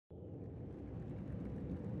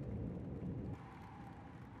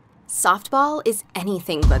Softball is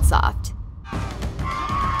anything but soft.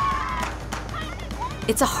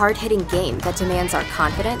 It's a hard-hitting game that demands our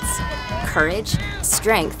confidence, courage,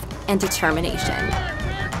 strength, and determination.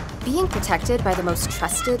 Being protected by the most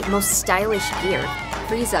trusted, most stylish gear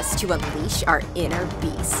frees us to unleash our inner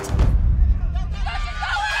beast.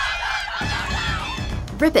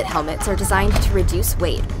 Rip-It helmets are designed to reduce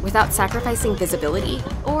weight without sacrificing visibility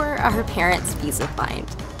or our parents' peace of mind.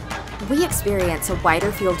 We experience a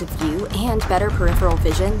wider field of view and better peripheral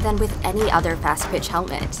vision than with any other fast-pitch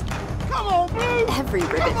helmet. Every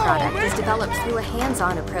Rip-It product is developed through a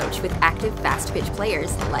hands-on approach with active fast-pitch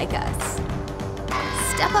players like us.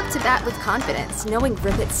 Step up to bat with confidence, knowing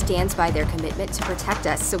Rip-It stands by their commitment to protect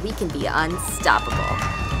us so we can be unstoppable.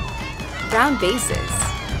 Round bases,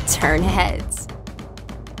 turn heads.